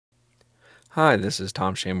Hi, this is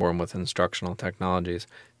Tom Shamborn with Instructional Technologies.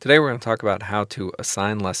 Today we're going to talk about how to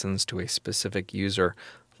assign lessons to a specific user.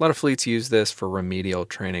 A lot of fleets use this for remedial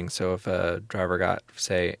training. So if a driver got,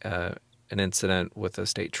 say, an incident with a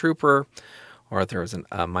state trooper, or if there was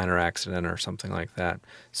a minor accident or something like that.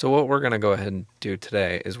 So what we're going to go ahead and do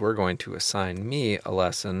today is we're going to assign me a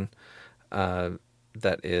lesson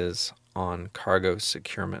that is on cargo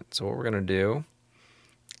securement. So what we're going to do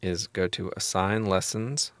is go to Assign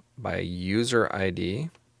Lessons by user ID,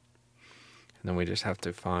 and then we just have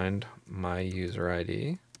to find my user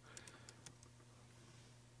ID.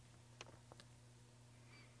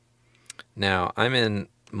 Now, I'm in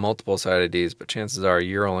multiple site IDs, but chances are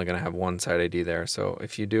you're only going to have one site ID there. So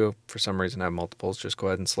if you do, for some reason, have multiples, just go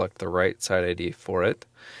ahead and select the right site ID for it.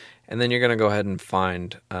 And then you're going to go ahead and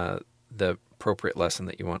find the appropriate lesson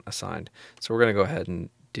that you want assigned. So we're going to go ahead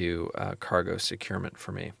and do cargo securement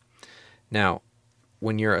for me. Now,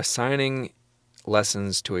 when you're assigning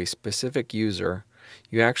lessons to a specific user,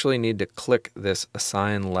 you actually need to click this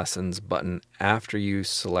Assign Lessons button after you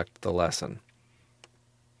select the lesson.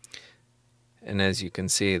 And as you can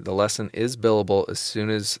see, the lesson is billable as soon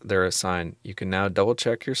as they're assigned. You can now double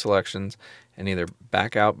check your selections and either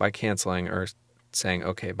back out by canceling or saying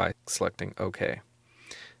OK by selecting OK.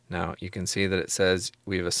 Now you can see that it says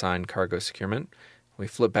we've assigned cargo securement. We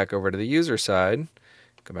flip back over to the user side,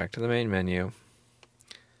 go back to the main menu,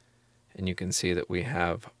 and you can see that we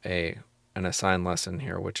have an assigned lesson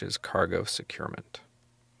here, which is cargo securement.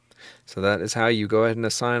 So that is how you go ahead and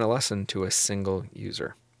assign a lesson to a single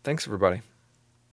user. Thanks, everybody.